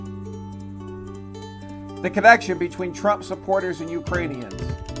The connection between Trump supporters and Ukrainians.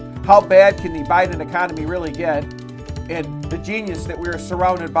 How bad can the Biden economy really get? And the genius that we are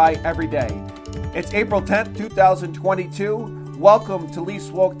surrounded by every day. It's April 10th, 2022. Welcome to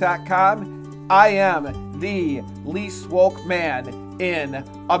LeastWoke.com. I am the least woke man in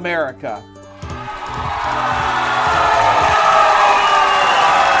America.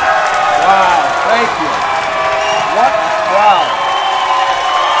 Wow, thank you. What a crowd.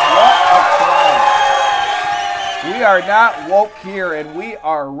 We are not woke here, and we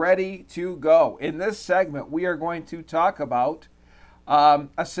are ready to go. In this segment, we are going to talk about a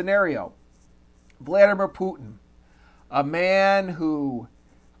scenario. Vladimir Putin, a man who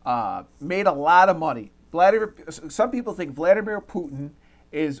made a lot of money. Some people think Vladimir Putin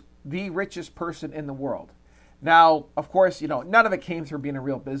is the richest person in the world. Now, of course, none of it came through being a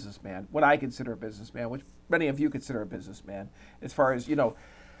real businessman, what I consider a businessman, which many of you consider a businessman, as far as,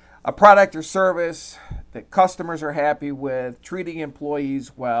 a product or service that customers are happy with, treating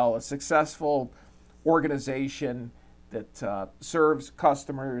employees well, a successful organization that serves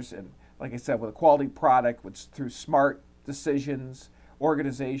customers, and like I said, with a quality product, which through smart decisions,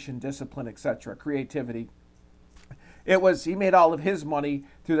 organization, discipline, etc., creativity. He made all of his money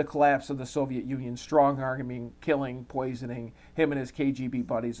through the collapse of the Soviet Union, strong-arming, killing, poisoning him and his KGB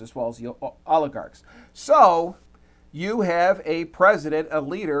buddies, as well as the oligarchs. So you have a president, a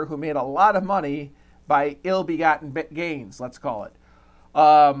leader who made a lot of money by ill-begotten gains, let's call it.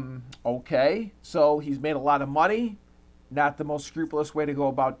 Okay, so he's made a lot of money, not the most scrupulous way to go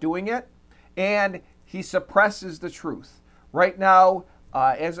about doing it, and he suppresses the truth. Right now,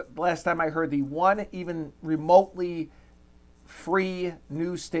 as last time I heard, the one even remotely free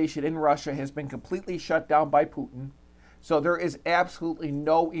news station in Russia has been completely shut down by Putin. So there is absolutely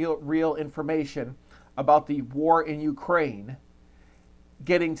no real information about the war in Ukraine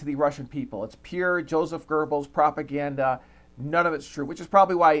getting to the Russian people. It's pure Joseph Goebbels propaganda. None of it's true, which is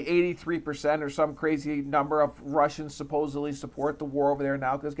probably why 83% or some crazy number of Russians supposedly support the war over there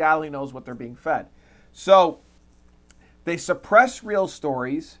now, because God only knows what they're being fed. So they suppress real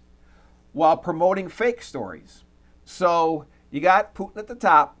stories while promoting fake stories. So you got Putin at the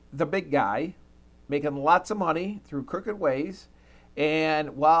top, the big guy, making lots of money through crooked ways,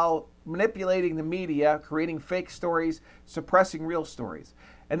 and while manipulating the media, creating fake stories, suppressing real stories.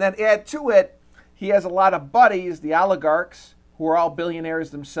 And then add to it, he has a lot of buddies, the oligarchs, who are all billionaires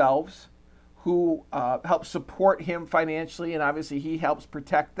themselves, who help support him financially, and obviously he helps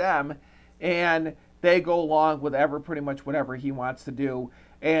protect them, and they go along with pretty much whatever he wants to do.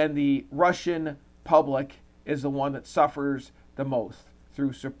 And the Russian public is the one that suffers the most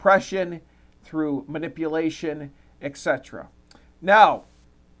through suppression, through manipulation, etc. Now,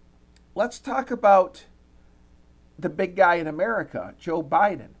 let's talk about the big guy in America, Joe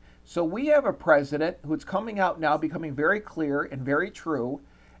Biden. So we have a president who's coming out now, becoming very clear and very true.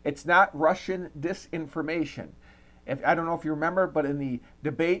 It's not Russian disinformation. I don't know if you remember, but in the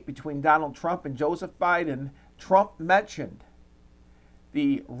debate between Donald Trump and Joseph Biden, Trump mentioned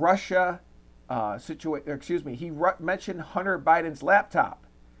the Russia situation. He mentioned Hunter Biden's laptop.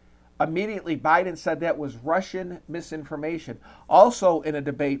 Immediately, Biden said that was Russian misinformation. Also in a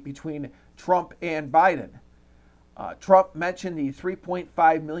debate between Trump and Biden, Trump mentioned the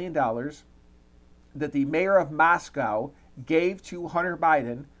 $3.5 million that the mayor of Moscow gave to Hunter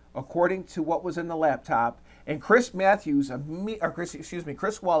Biden, according to what was in the laptop. And Chris Wallace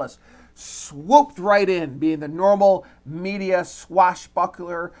swooped right in, being the normal media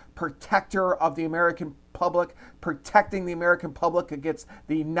swashbuckler, protector of the American public, protecting the American public against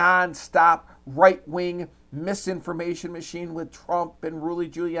the non-stop right-wing misinformation machine with Trump and Rudy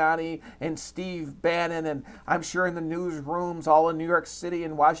Giuliani and Steve Bannon, and I'm sure in the newsrooms all in New York City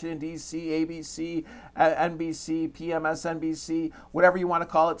and Washington, D.C., ABC, NBC, PMSNBC, whatever you want to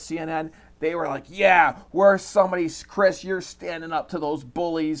call it, CNN, they were like, yeah, we're somebody's, Chris, you're standing up to those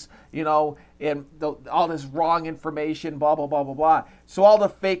bullies, and all this wrong information, blah, blah, blah, blah, blah. So all the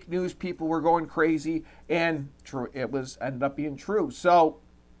fake news people were going crazy, and ended up being true. So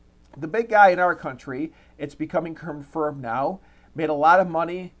the big guy in our country, it's becoming confirmed now, made a lot of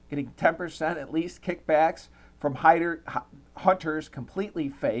money, getting 10% at least kickbacks from Hunter's completely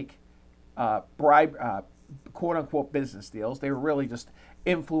fake quote-unquote business deals. They were really just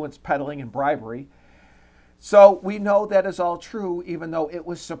influence peddling and bribery. So we know that is all true, even though it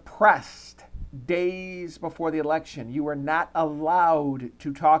was suppressed days before the election. You were not allowed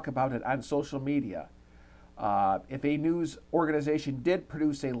to talk about it on social media. If a news organization did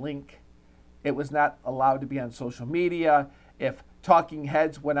produce a link, it was not allowed to be on social media. If talking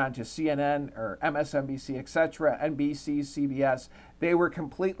heads went on to CNN or MSNBC, etc., NBC, CBS. They were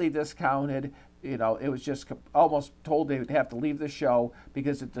completely discounted. You know, it was just almost told they would have to leave the show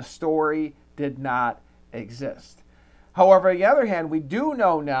because the story did not exist. However, on the other hand, we do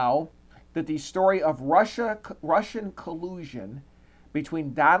know now that the story of Russian collusion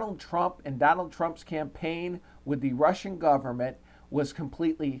between Donald Trump and Donald Trump's campaign with the Russian government was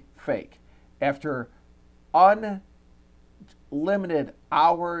completely fake. After unlimited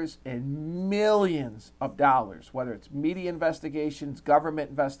hours and millions of dollars, whether it's media investigations, government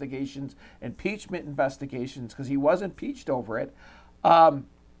investigations, impeachment investigations, because he was impeached over it,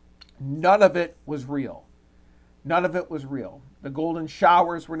 none of it was real. None of it was real. The golden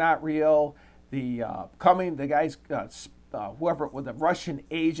showers were not real. The guys, whoever, with the Russian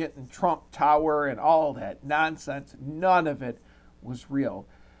agent and Trump Tower and all that nonsense, none of it was real.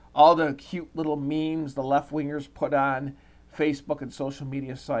 All the cute little memes the left-wingers put on Facebook and social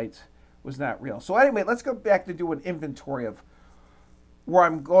media sites was not real. So anyway, let's go back to do an inventory of where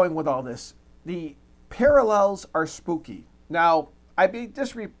I'm going with all this. The parallels are spooky. Now, I'd be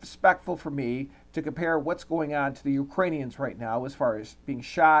disrespectful for me to compare what's going on to the Ukrainians right now as far as being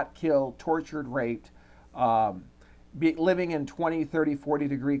shot, killed, tortured, raped, living in 20, 30, 40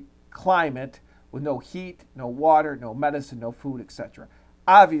 degree climate with no heat, no water, no medicine, no food, etc.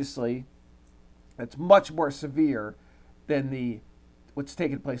 Obviously, it's much more severe than what's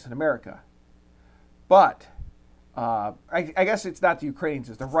taking place in America. But I guess it's not the Ukrainians,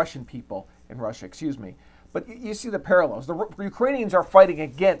 it's the Russian people in Russia, excuse me. But you see the parallels. The Ukrainians are fighting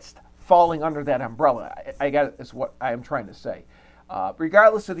against falling under that umbrella. I guess is what I am trying to say.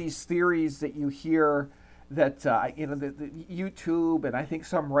 Regardless of these theories that you hear, that the YouTube and I think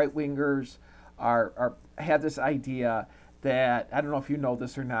some right wingers have this idea that, I don't know if you know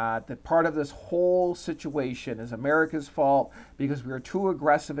this or not, that part of this whole situation is America's fault because we are too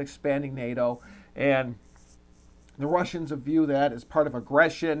aggressive expanding NATO, and the Russians view that as part of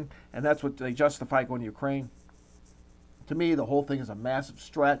aggression, and that's what they justify going to Ukraine. To me, the whole thing is a massive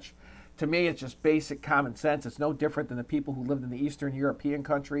stretch. To me, it's just basic common sense. It's no different than the people who lived in the Eastern European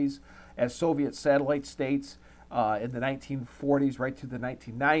countries as Soviet satellite states in the 1940s right through the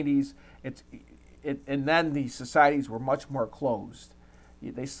 1990s. And then the societies were much more closed.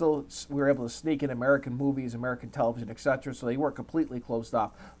 They still were able to sneak in American movies, American television, etc. So they weren't completely closed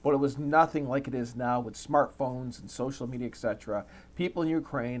off. But it was nothing like it is now with smartphones and social media, etc. People in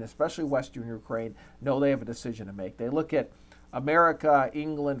Ukraine, especially Western Ukraine, know they have a decision to make. They look at America,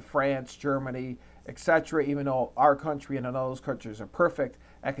 England, France, Germany, etc. Even though our country and all those countries are perfect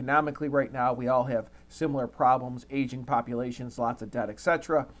economically right now, we all have similar problems, aging populations, lots of debt,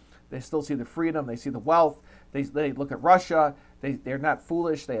 etc. They still see the freedom. They see the wealth. They look at Russia. They're not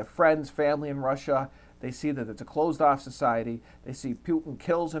foolish. They have friends, family in Russia. They see that it's a closed-off society. They see Putin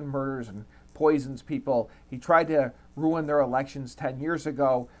kills and murders and poisons people. He tried to ruin their elections 10 years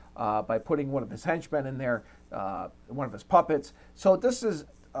ago by putting one of his henchmen in there, one of his puppets. So this is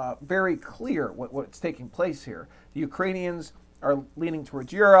very clear what's taking place here. The Ukrainians are leaning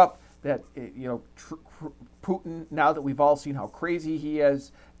towards Europe. That Putin, now that we've all seen how crazy he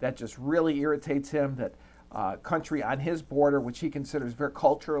is, that just really irritates him. That country on his border, which he considers very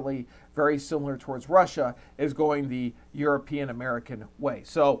culturally very similar towards Russia, is going the European-American way.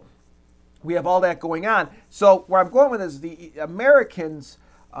 So we have all that going on. So where I'm going with is the Americans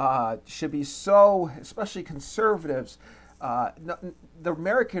should be so, especially conservatives, the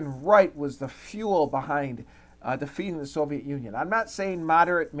American right was the fuel behind defeating the Soviet Union. I'm not saying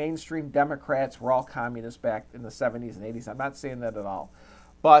moderate mainstream Democrats were all communists back in the 70s and 80s. I'm not saying that at all.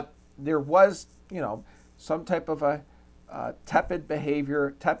 But there was, some type of a tepid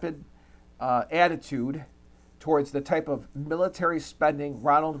behavior, tepid attitude towards the type of military spending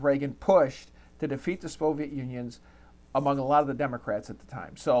Ronald Reagan pushed to defeat the Soviet Unions among a lot of the Democrats at the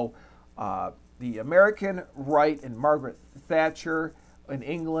time. So the American right and Margaret Thatcher in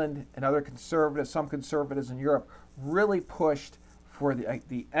England and other conservatives, some conservatives in Europe, really pushed for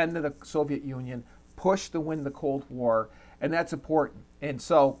the end of the Soviet Union, pushed to win the Cold War, and that's important. And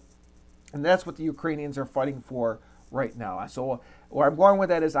that's what the Ukrainians are fighting for right now. So where I'm going with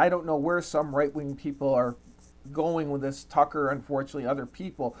that is I don't know where some right-wing people are going with this, Tucker, unfortunately, other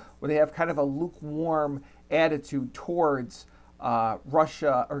people, where they have kind of a lukewarm attitude towards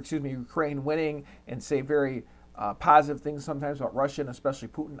Ukraine winning and say very positive things sometimes about Russia and especially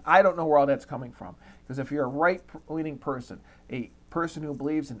Putin. I don't know where all that's coming from. Because if you're a right-leaning person, a person who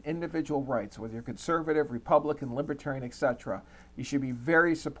believes in individual rights, whether you're conservative, Republican, libertarian, etc., you should be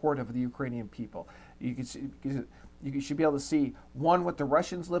very supportive of the Ukrainian people. You should be able to see, one, what the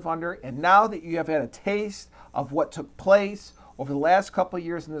Russians live under, and now that you have had a taste of what took place over the last couple of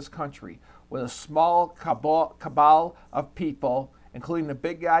years in this country with a small cabal of people, including the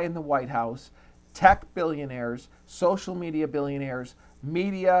big guy in the White House, tech billionaires, social media billionaires,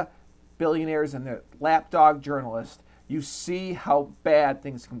 media billionaires, and the lapdog journalists, you see how bad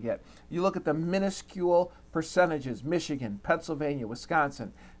things can get. You look at the minuscule percentages, Michigan, Pennsylvania,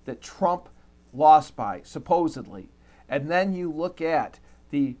 Wisconsin, that Trump lost by, supposedly. And then you look at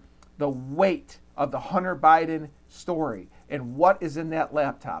the weight of the Hunter Biden story and what is in that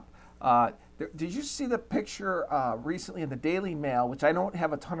laptop. Did you see the picture recently in the Daily Mail, which I don't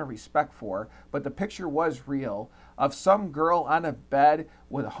have a ton of respect for, but the picture was real, of some girl on a bed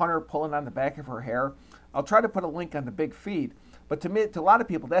with Hunter pulling on the back of her hair? I'll try to put a link on the big feed. But to a lot of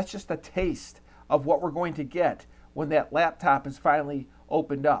people, that's just a taste of what we're going to get when that laptop is finally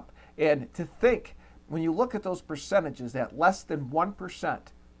opened up. And to think, when you look at those percentages, that less than 1%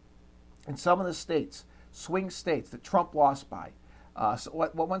 in some of the states, swing states that Trump lost by, so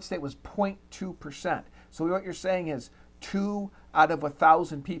what one state was 0.2%. So what you're saying is 2 out of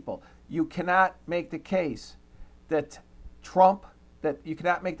 1,000 people. You cannot make the case that you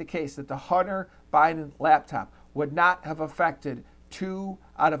cannot make the case that the Hunter Biden laptop would not have affected 2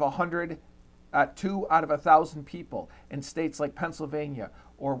 out of 1,000 people in states like Pennsylvania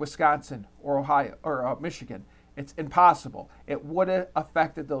or Wisconsin or Ohio or Michigan. It's impossible. It would have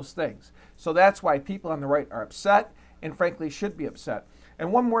affected those things. So that's why people on the right are upset and frankly should be upset.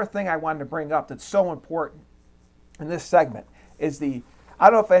 And one more thing I wanted to bring up that's so important in this segment is I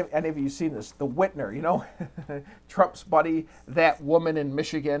don't know if any of you have seen this, the Whitmer, Trump's buddy, that woman in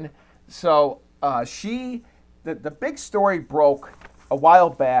Michigan. So the big story broke a while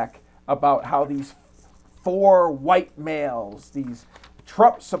back about how these 4 white males, these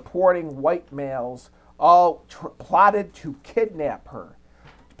Trump-supporting white males, all plotted to kidnap her.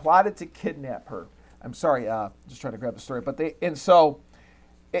 I'm sorry, just trying to grab the story.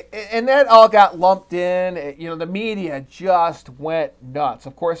 And that all got lumped in. The media just went nuts.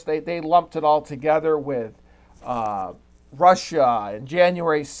 Of course, they lumped it all together with Russia and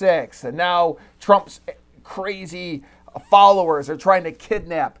January 6th. And now Trump's crazy followers are trying to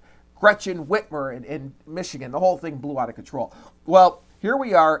kidnap Gretchen Whitmer in Michigan. The whole thing blew out of control. Well, here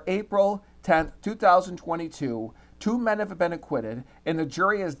we are, April 10th, 2022. 2 men have been acquitted, and the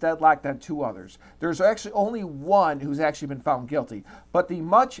jury is deadlocked on 2 others. There's actually only one who's actually been found guilty. But the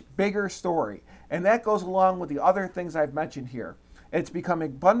much bigger story, and that goes along with the other things I've mentioned here, it's become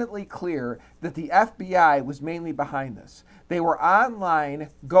abundantly clear that the FBI was mainly behind this. They were online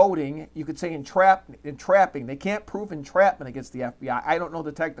goading, you could say entrapping. They can't prove entrapment against the FBI. I don't know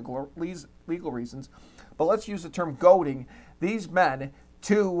the technical legal reasons, but let's use the term goading these men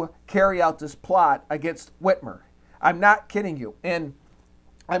to carry out this plot against Whitmer. I'm not kidding you. And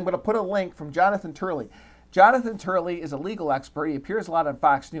I'm going to put a link from Jonathan Turley. Jonathan Turley is a legal expert. He appears a lot on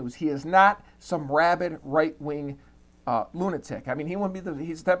Fox News. He is not some rabid right-wing lunatic. I mean,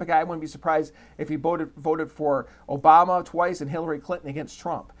 he's the type of guy I wouldn't be surprised if he voted for Obama twice and Hillary Clinton against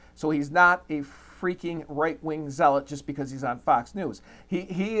Trump. So he's not a freaking right-wing zealot just because he's on Fox News.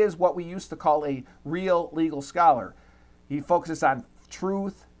 He is what we used to call a real legal scholar. He focuses on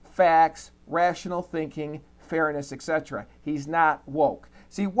truth, facts, rational thinking, fairness, etc. He's not woke.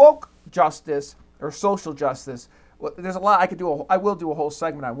 See, woke justice or social justice, there's a lot I will do a whole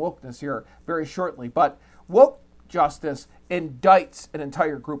segment on wokeness here very shortly, but woke justice indicts an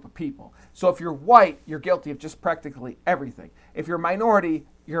entire group of people. So if you're white, you're guilty of just practically everything. If you're a minority,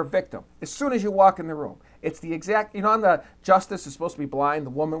 you're a victim. As soon as you walk in the room, it's the exact, on the justice is supposed to be blind, the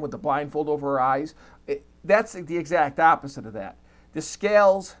woman with the blindfold over her eyes, that's the exact opposite of that. The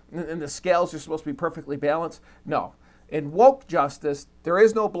scales are supposed to be perfectly balanced. No. In woke justice, there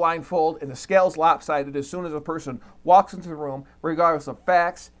is no blindfold, and the scale's lopsided as soon as a person walks into the room, regardless of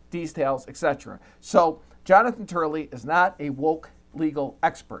facts, details, etc. So Jonathan Turley is not a woke legal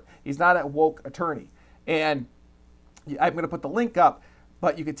expert. He's not a woke attorney. And I'm going to put the link up,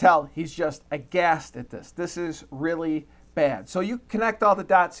 but you can tell he's just aghast at this. This is really bad. So you connect all the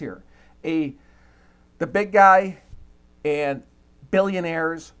dots here. The big guy and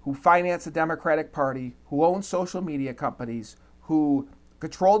billionaires who finance the Democratic Party, who own social media companies, who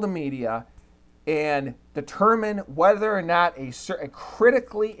control the media, and determine whether or not a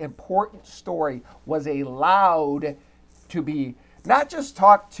critically important story was allowed to be not just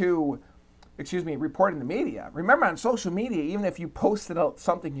reported in the media. Remember, on social media, even if you posted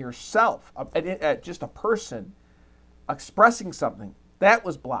something yourself, just a person expressing something, that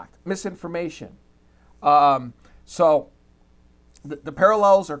was blocked. Misinformation. So the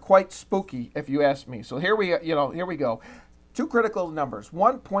parallels are quite spooky, if you ask me. So here we go. 2 critical numbers.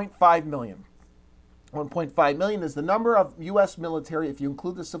 1.5 million 1.5 million is the number of U.S. military, if you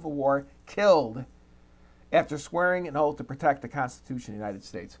include the Civil War, killed after swearing an oath to protect the Constitution of the United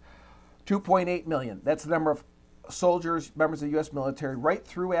States. 2.8 million, that's the number of soldiers, members of the U.S. military, right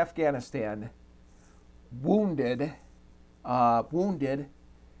through Afghanistan, wounded, again,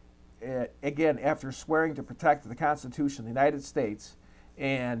 after swearing to protect the Constitution of the United States.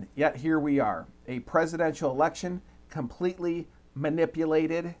 And yet here we are, a presidential election completely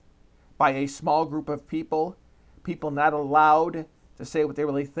manipulated by a small group of people not allowed to say what they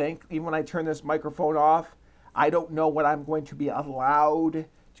really think. Even when I turn this microphone off, I don't know what I'm going to be allowed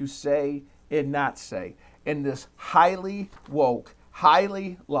to say and not say. In this highly woke,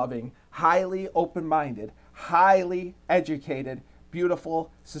 highly loving, highly open-minded, highly educated,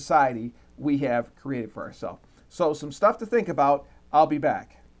 beautiful society we have created for ourselves. So some stuff to think about. I'll be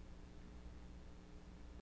back.